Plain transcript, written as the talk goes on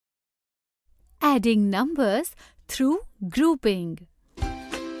adding numbers through grouping.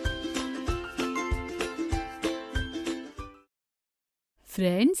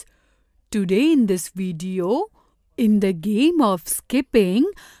 Friends, today in this video, in the game of skipping,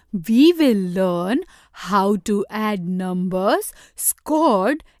 we will learn how to add numbers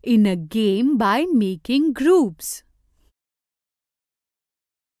scored in a game by making groups.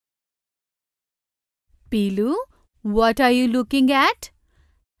 Pilu, what are you looking at?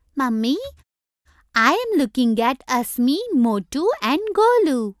 Mummy, I am looking at Asmi, Motu and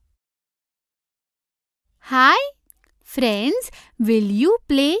Golu. Hi, friends, will you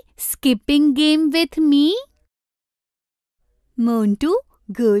play skipping game with me? Montu,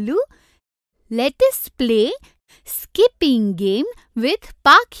 Golu, let us play skipping game with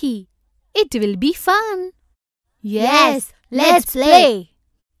Pakhi. It will be fun. Yes, let's play.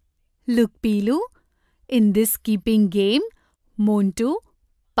 Look, Pilu, in this skipping game, Montu,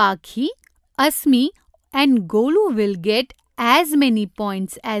 Pakhi, Asmi and Golu will get as many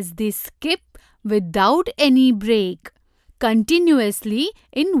points as they skip without any break, continuously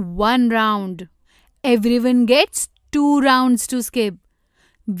in one round. Everyone gets 2 rounds to skip.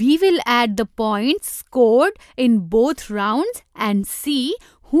 We will add the points scored in both rounds and see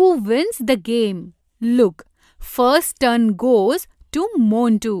who wins the game. Look, first turn goes to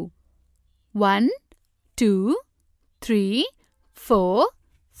Montu. 1, 2, 3, 4,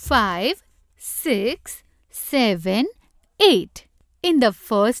 5, 6, 7, 8. In the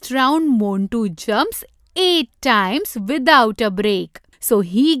first round, Montu jumps 8 times without a break. So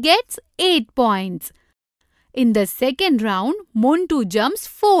he gets 8 points. In the second round, Montu jumps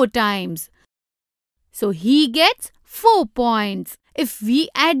 4 times. So he gets 4 points. If we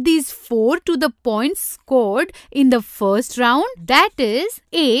add these 4 to the points scored in the first round, that is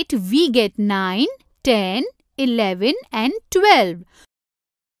 8, we get 9, 10, 11 and 12.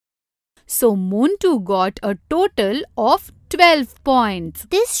 So Montu got a total of 12 points.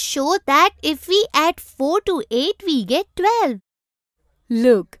 This shows that if we add 4 to 8, we get 12.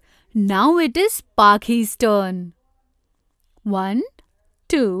 Look, now it is Pakhi's turn. 1,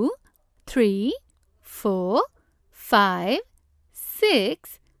 2, 3, 4, 5,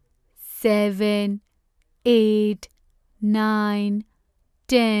 6, 7, 8, 9,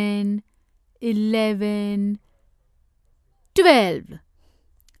 10, 11, 12.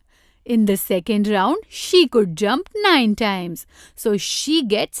 In the second round, she could jump 9 times. So she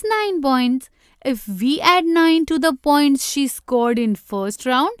gets 9 points. If we add 9 to the points she scored in first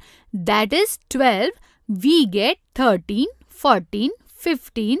round, that is 12, we get 13, 14,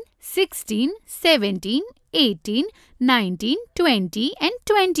 15, 16, 17, 18, 19, 20 and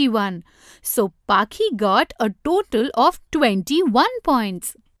 21. So Pakhi got a total of 21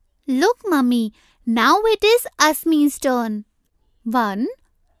 points. Look, Mummy, now it is Asmi's turn. 1,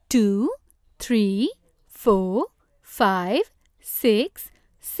 2, 3, 4, 5, 6,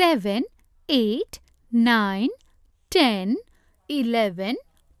 7, 8, 9, 10, 11,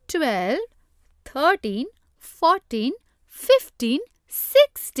 12, 13, 14, 15,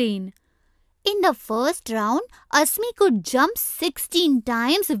 16. In the first round, Asmi could jump 16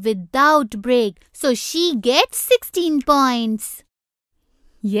 times without break. So she gets 16 points.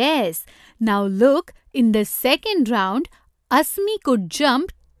 Yes. Now look, in the second round, Asmi could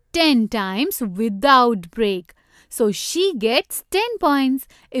jump 10 times without break. So she gets 10 points.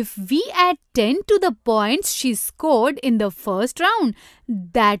 If we add 10 to the points she scored in the first round,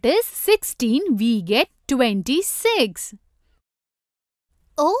 that is 16, we get 26.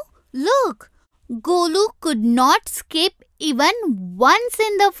 Oh, look! Golu could not skip even once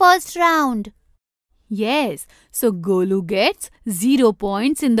in the first round. Yes, so Golu gets 0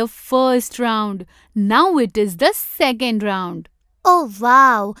 points in the first round. Now it is the second round. Oh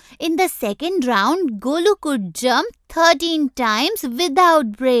wow! In the second round, Golu could jump 13 times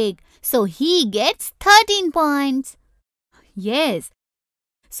without break. So he gets 13 points. Yes.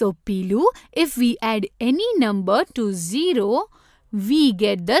 So Pilu, if we add any number to 0, we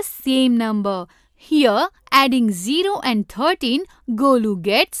get the same number. Here, adding 0 and 13, Golu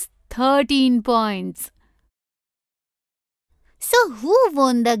gets 13 points. So who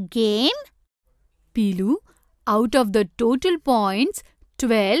won the game? Pilu, out of the total points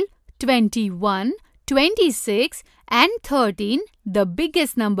 12, 21, 26 and 13, the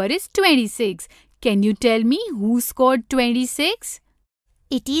biggest number is 26. Can you tell me who scored 26?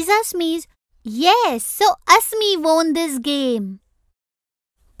 It is Asmi's. Yes, so Asmi won this game.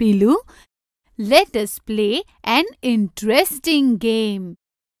 Pilu, let us play an interesting game.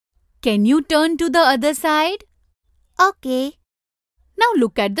 Can you turn to the other side? Okay. Now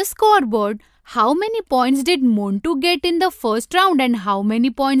look at the scoreboard. how many points did Montu get in the first round and how many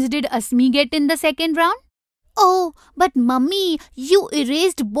points did Asmi get in the second round? Oh, but Mummy, you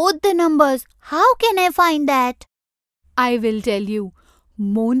erased both the numbers. How can I find that? I will tell you.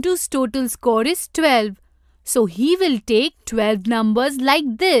 Montu's total score is 12. So he will take 12 numbers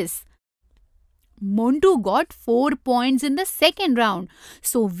like this. Montu got 4 points in the second round.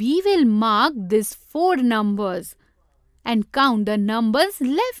 So we will mark these 4 numbers and count the numbers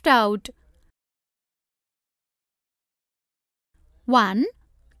left out. 1,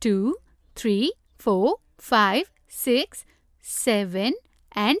 2, 3, 4, 5, 6, 7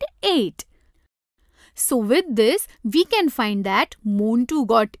 and 8. So with this, we can find that Montu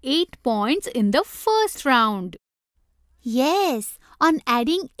got 8 points in the first round. Yes, on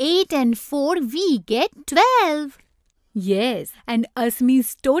adding 8 and 4, we get 12. Yes, and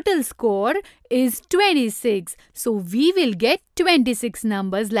Asmi's total score is 26. So we will get 26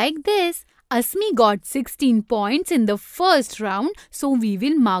 numbers like this. Asmi got 16 points in the first round, so we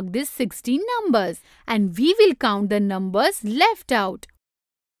will mark these 16 numbers and we will count the numbers left out.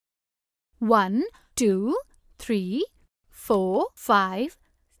 1, 2, 3, 4, 5,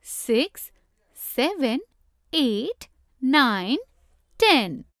 6, 7, 8, 9,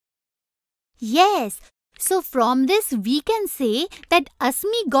 10. Yes, so from this we can say that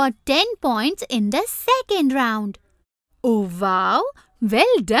Asmi got 10 points in the second round. Oh wow!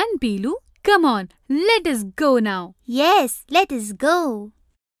 Well done, Pilu. Come on, let us go now. Yes, let us go.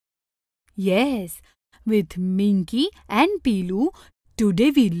 Yes, with Minky and Pilu, today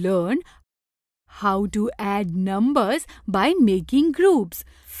we learn how to add numbers by making groups.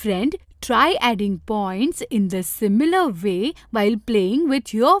 Friend, try adding points in the similar way while playing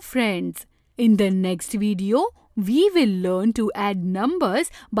with your friends. In the next video, we will learn to add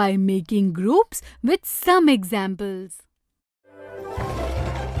numbers by making groups with some examples.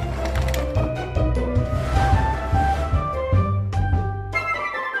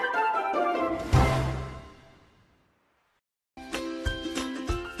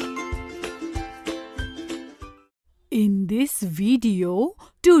 In this video,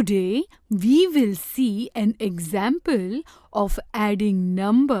 today we will see an example of adding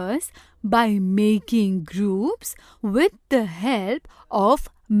numbers by making groups with the help of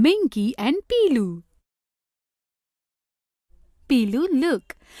Minky and Pilu. Pilu,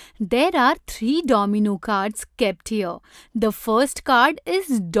 look, there are 3 domino cards kept here. The first card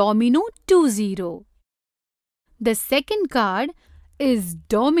is domino 20. The second card is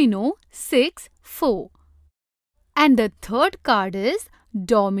domino 6-4. And the third card is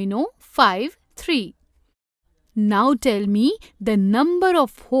domino 5-3. Now tell me the number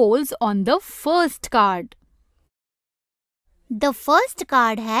of holes on the first card. The first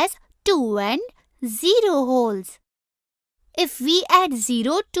card has 2 and 0 holes. If we add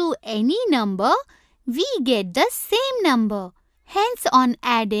 0 to any number, we get the same number. Hence, on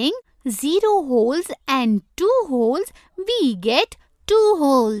adding 0 holes and 2 holes, we get 2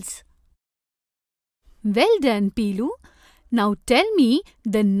 holes. Well done, Pilu. Now tell me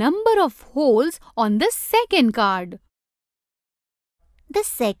the number of holes on the second card. The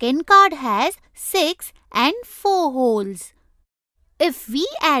second card has 6 and 4 holes. If we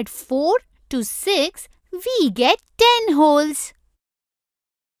add 4 to 6, we get 10 holes.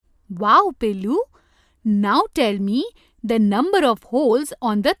 Wow, Pilu. Now tell me the number of holes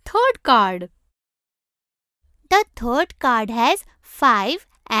on the third card. The third card has 5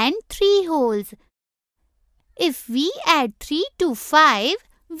 and 3 holes. If we add 3 to 5,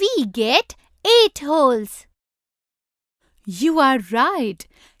 we get 8 holes. You are right.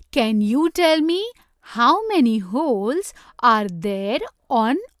 Can you tell me how many holes are there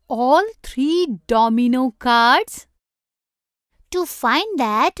on all 3 domino cards? To find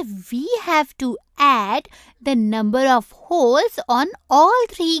that, we have to add the number of holes on all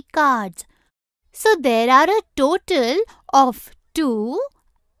 3 cards. So there are a total of 2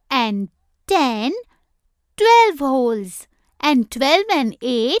 and 10, 12 holes, and 12 and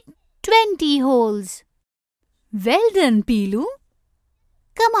 8, 20 holes. Well done, Pilu.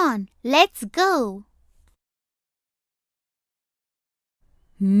 Come on, let's go.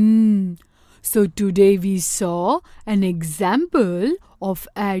 So today we saw an example of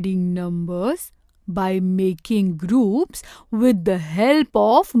adding numbers by making groups with the help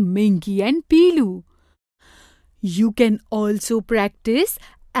of Minky and Pilu. You can also practice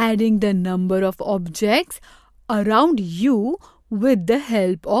adding the number of objects around you with the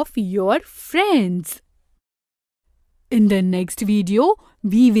help of your friends. In the next video,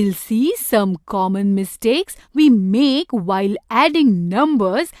 we will see some common mistakes we make while adding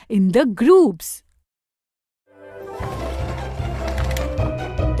numbers in the groups.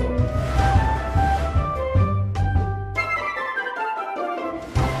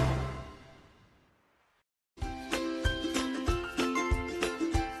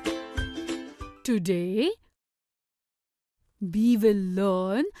 Today, we will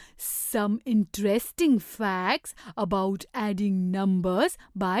learn some interesting facts about adding numbers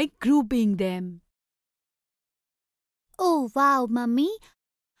by grouping them. Oh wow, Mummy.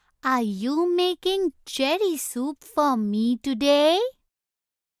 Are you making cherry soup for me today?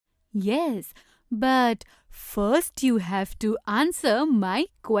 Yes, but first you have to answer my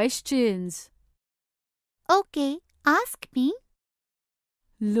questions. Okay, ask me.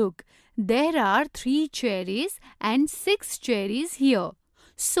 Look, there are 3 cherries and 6 cherries here.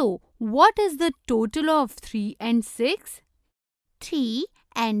 So, what is the total of 3 and 6? 3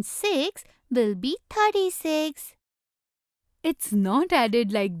 and 6 will be 36. It's not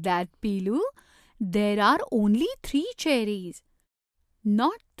added like that, Pilu. There are only 3 cherries,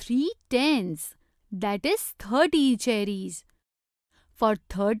 not 3 tens. That is 30 cherries. For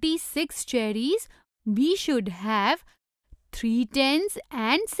 36 cherries, we should have 3 tens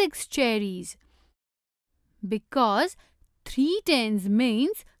and 6 cherries. Because 3 tens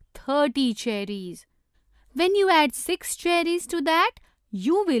means 30 cherries. When you add 6 cherries to that,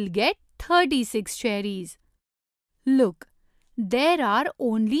 you will get 36 cherries. Look, there are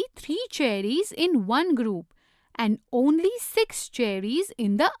only 3 cherries in one group and only 6 cherries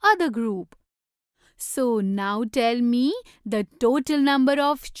in the other group. So now tell me the total number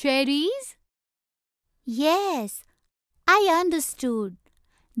of cherries. Yes, I understood.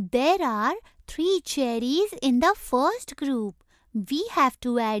 There are 3 cherries in the first group. We have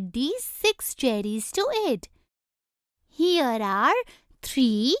to add these 6 cherries to it. Here are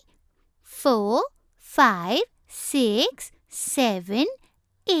 3, 4, 5, 6, 7,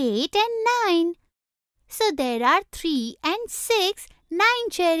 8 and 9. So there are 3 and 6, 9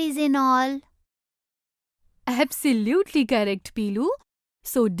 cherries in all. Absolutely correct, Pilu.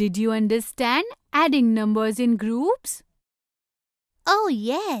 So did you understand adding numbers in groups? Oh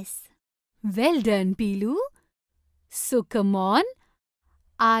yes. Well done, Pilu. So come on,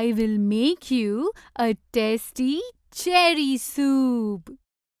 I will make you a tasty cherry soup.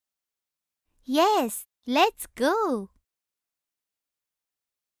 Yes, let's go.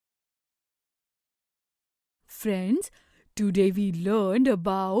 Friends, today we learned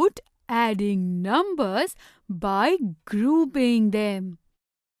about adding numbers by grouping them.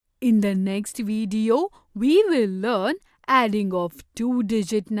 In the next video, we will learn adding of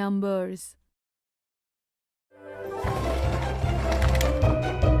 2-digit numbers.